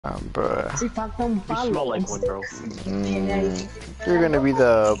Bruh. Si faltan You smell like one, bro. You're gonna be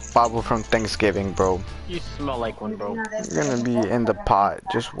the Pablo from Thanksgiving, bro. You smell like one, bro. You're gonna be in the pot.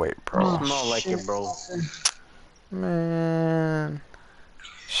 Just wait, You bro. smell like it, bro. Man.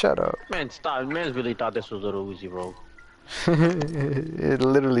 Shut up. Man, stop. Man really thought this was Little Uzi, bro. It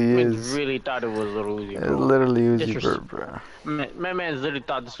literally Man is. really thought it was Little Uzi, It bro. literally Uzi Disres- Vert, bro. Man literally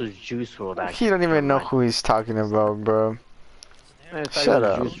thought this was Juice WRLD, He actually. don't even Never know mind. who he's talking about, bro. Man thought Shut it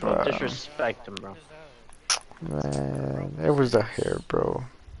was up, Juice bro. WRLD. Disrespect him, bro. Man, it was the hair, bro.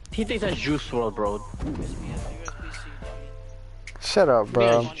 He thinks that's Juice WRLD, bro. Shut up, He bro.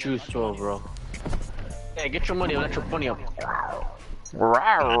 thinks that's Juice WRLD, bro. Yeah, get your money. Let your money up.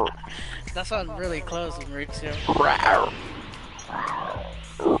 Rawr. That sounds really close, Mauricio. Rawr.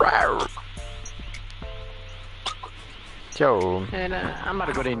 Rawr. Yo. And I'm about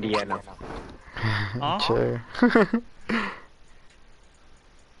to go to Indiana. Huh? Chair.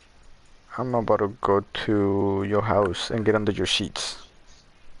 I'm about to go to your house and get under your sheets.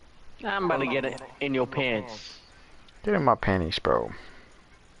 I'm about to get it in your pants. Get in my panties, bro.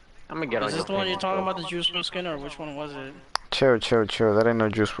 I'm gonna get on Is your this the one you're pants, talking bro. about, the Juice WRLD skin, or which one was it? Chill, chill, chill. That ain't no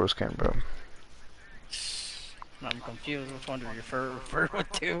Juice WRLD skin, bro. I'm confused. Which one do you refer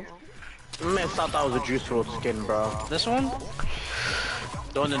to? Man thought that was a Juice WRLD skin, bro. This one?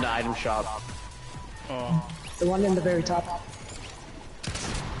 The one in the item shop. Oh. The one in the very top.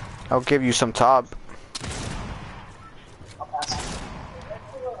 I'll give you some top.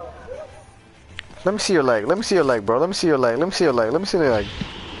 Let me see your leg. Let me see your leg, bro. Let me see your leg. Let me see your leg. Let me see your leg.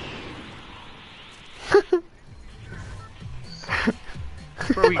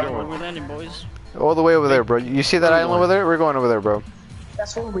 Where we Where going? we landing, boys? All the way over there, bro. You see that island over there? We're going over there, bro.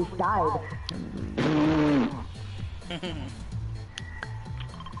 That's where we died.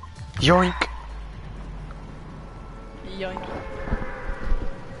 Yoink. Yoink.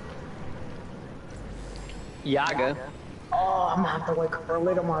 Yaga. Oh, I'm gonna have to wake up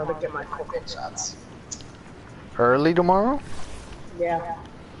early tomorrow to get my COVID shots. Early tomorrow? Yeah.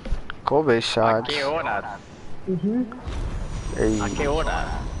 COVID ¿A shots. qué hora? Hey, ¿A qué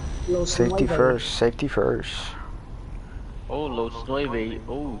hora? Los safety nueve. first. Safety first. Oh, los nueve.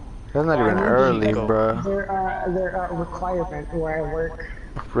 Oh. That's not even early, Chico. bro. They're a requirement where I work.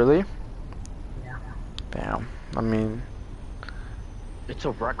 Really? Yeah. Damn. I mean, It's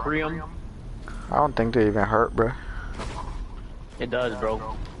a requiem? I don't think they even hurt, bro. It does,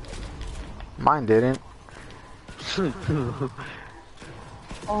 bro. Mine didn't.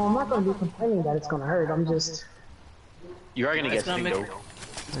 Oh, I'm not gonna be complaining that it's gonna hurt. I'm just. You are gonna get It's gonna sick, make- though.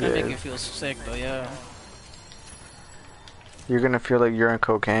 It's gonna Yeah. make you feel sick, though, yeah. You're gonna feel like you're in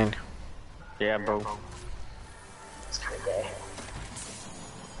cocaine. Yeah, bro. It's kind of gay.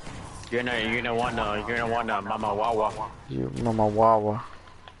 You're gonna want Mama Wawa. You mama wawa.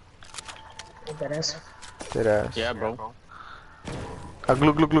 That is. Dead ass. Yeah, bro. A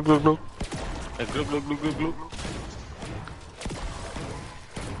glue glue glue glue glue. Glug, glug, glug, glug, glug.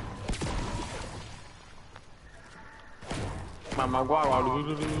 Mama Wawa. Glug,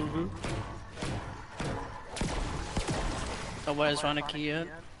 glug, glug, glug, glug. Nobody's trying to key yet?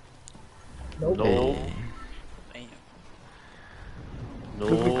 Nope. No. Damn.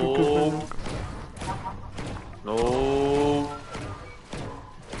 No. No.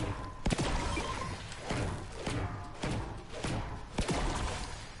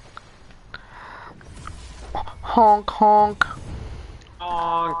 Honk honk.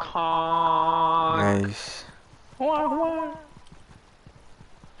 Honk, honk. Nice.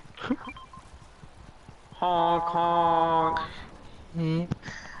 Honk, honk. Yeah,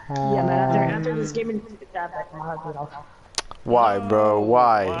 man. After this game, and that back, I'm gonna get off. Why, bro?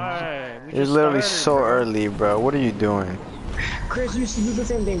 Why? Why? We It's just literally started, so bro. early, bro. What are you doing? Chris used to do the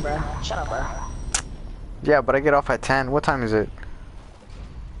same thing, bro. Shut up, bro. Yeah, but I get off at 10. What time is it?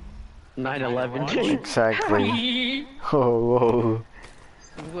 9/11. Exactly. Oh, whoa.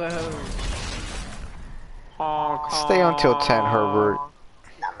 Whoa. Honk, Stay until 10, Herbert.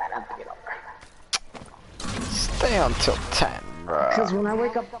 Nah, man, I have to get up. Stay until 10, Because bro. when I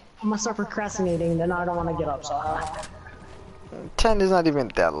wake up, I'm gonna start procrastinating, then I don't want to get up, so. 10 is not even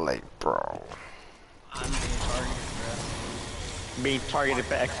that late, bro. I'm being targeted, bro. Being targeted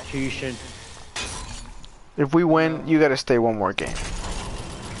for execution. If we win, you gotta stay one more game.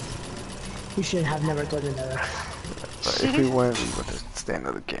 You should have never told me that. But if we win, we gotta stay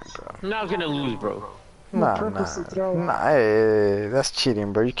another game, bro. Not gonna lose, bro. Nah, purposely throw. nah, hey, that's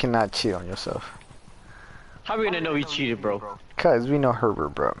cheating, bro. You cannot cheat on yourself. How are we gonna know he cheated, bro? Cause we know Herbert,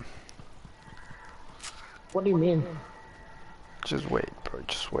 bro. What do you mean? Just wait, bro.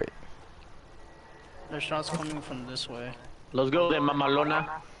 Just wait. There's shots coming from this way. Let's go then, Mamalona.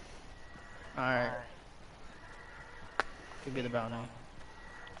 Alright. Could be the bounty.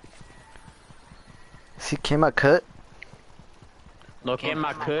 See, came a cut. No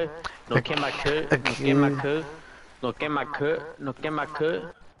quema cut. No quema cut. No quema cut. No quema cut. No quema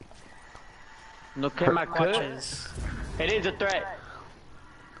cut. No quema cut. Watches. It is a threat.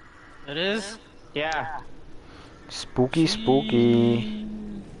 It is? Yeah. Spooky, spooky.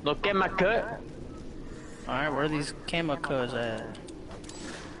 No quema cut. Alright, where are these Kamikos at?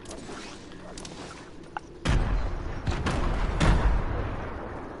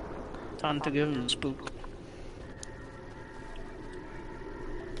 Time to give him a spook.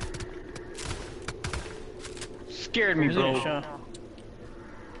 Scared me, Where's it bro. show?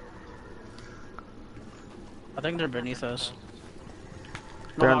 I think they're beneath us.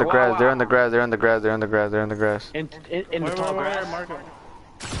 They're in the grass. They're in the grass. They're in the grass. They're in the grass. They're in the grass. In the Where, tall where, grass. mark it.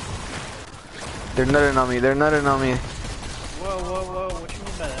 They're nutting on me. They're nutting on me. Whoa, whoa, whoa, what you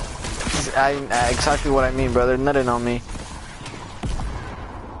mean by that? Exactly what I mean, bro. They're nutting on me.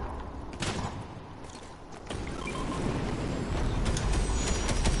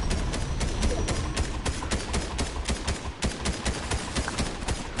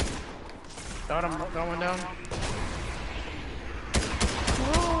 Got him, got one down.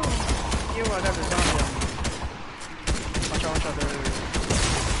 Whoa! Ew, I got this on him. Watch out there.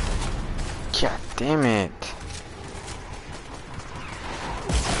 God damn it.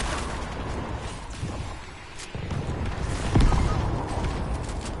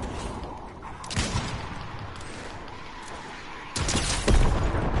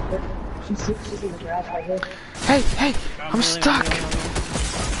 She's in the grass right here. Hey, hey, I'm stuck.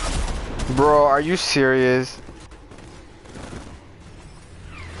 Bro, are you serious?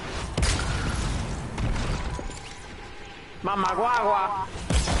 Mama guagua.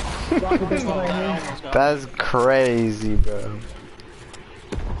 Rocket this one right here. That's crazy, bro.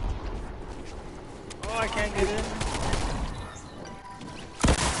 Oh, I can't get in.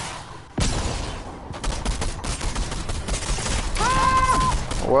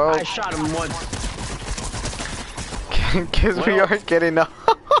 Well, I shot him once. guess we Well. aren't getting up.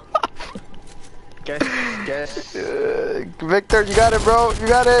 Guess. Victor, you got it, bro. You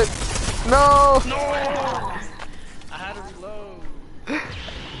got it. No. I had to reload. I was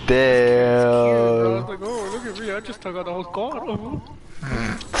Damn. like, oh, look at me, I just took out the whole squad. Oh.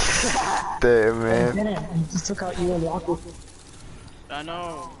 Damn, man. Didn't. He just took out you and Rocket. I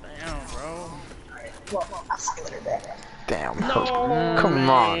know, damn, bro. Well, I'll see you later, man. Damn, Herb. Come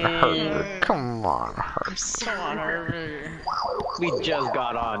on, Herb. Come on, Herb. Come on, Herbie. We just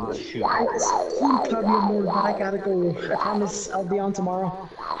got on. You cut me more, but I gotta go. I promise I'll be on tomorrow.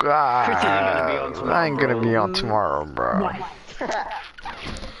 I ain't gonna be on tomorrow, bro. Why?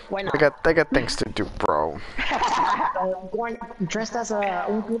 Why not? I got things to do, bro. Going dressed as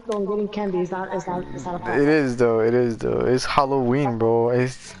un puto and getting candy is not a problem. It is though. It is though. It's Halloween, bro.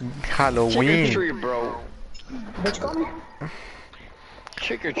 It's Trick or Halloween. treat, bro. What you call me?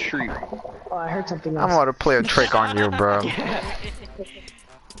 Trick or treat. Oh, I heard something I'm else. about to play a trick on you, bro. What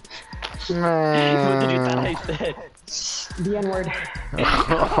did you Man. thought I said? The N-word.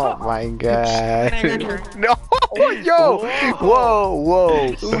 Oh my god. No, yo. Whoa,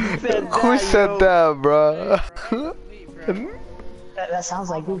 whoa. Who said that, bro? That sounds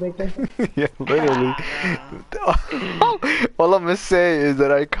like you, Victor. Yeah, literally. All I'm gonna say is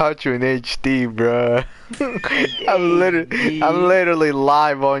that I caught you in HD, bro. I'm literally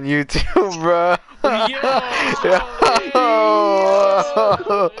live on YouTube, bro.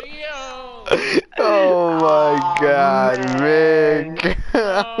 Oh my god, Rick.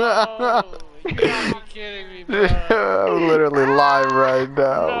 You gotta be kidding me, bro. I'm literally live right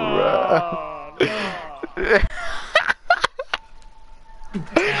now, bro.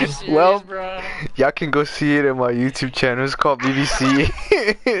 Well, y'all can go see it in my YouTube channel. It's called BBC.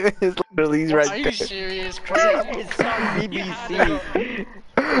 It's literally right Are you there. serious, It's called BBC.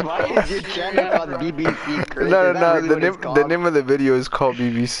 Why is your channel called BBC? Chris? No, Is that really the what it's name called? of the video is called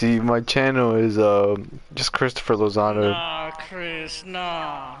BBC. My channel is just Christopher Lozano. Nah, Chris,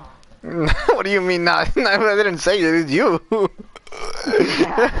 nah. What do you mean not? I didn't say it. It's you.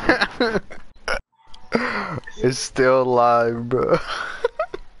 It's still live, bro.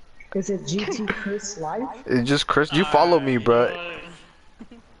 Is it GT Chris Live? It's just Chris. You follow me, bro.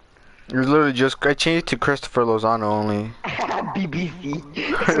 You're literally just. I changed it to Christopher Lozano only. BBC.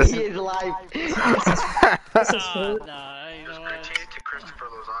 He is live. This is fake. Nah, you know what?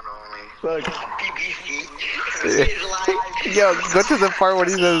 Look, BBC. He is live. Yo, go to the part where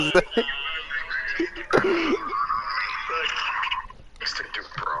he says.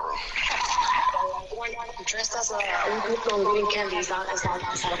 Dressed as un puto people and getting candy is not a problem.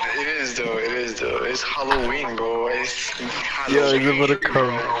 It is though, it is though. It's Halloween, bro. It's Halloween. Yo, is it gonna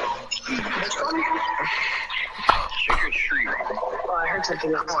come? Trick or treat. Oh, I heard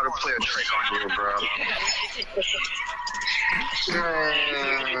something else. I want to play a trick on you, bro.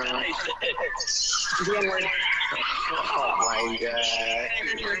 The N-word. Oh my god.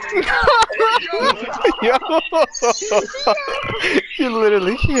 Yo, you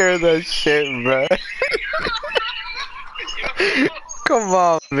literally hear that shit, bro. Come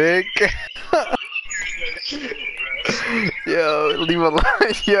on, Vic. Yo, leave a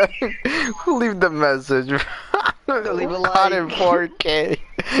like. Yo, leave the message. Leave a Not like. in 4K.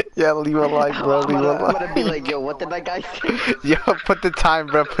 Yeah, leave a like, bro. Leave a I'm gonna like. be like, yo, what did that guy say? Yo, put the time,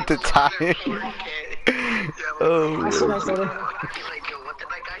 bro. Put the time. Oh, I see what I said.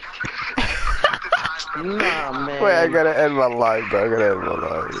 Nah, man. wait, I gotta end my live, bro. I gotta end my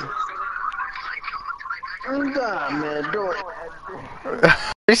live. Nah, man, don't.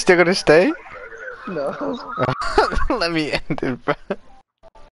 You still gonna stay? No. Let me end it, bro.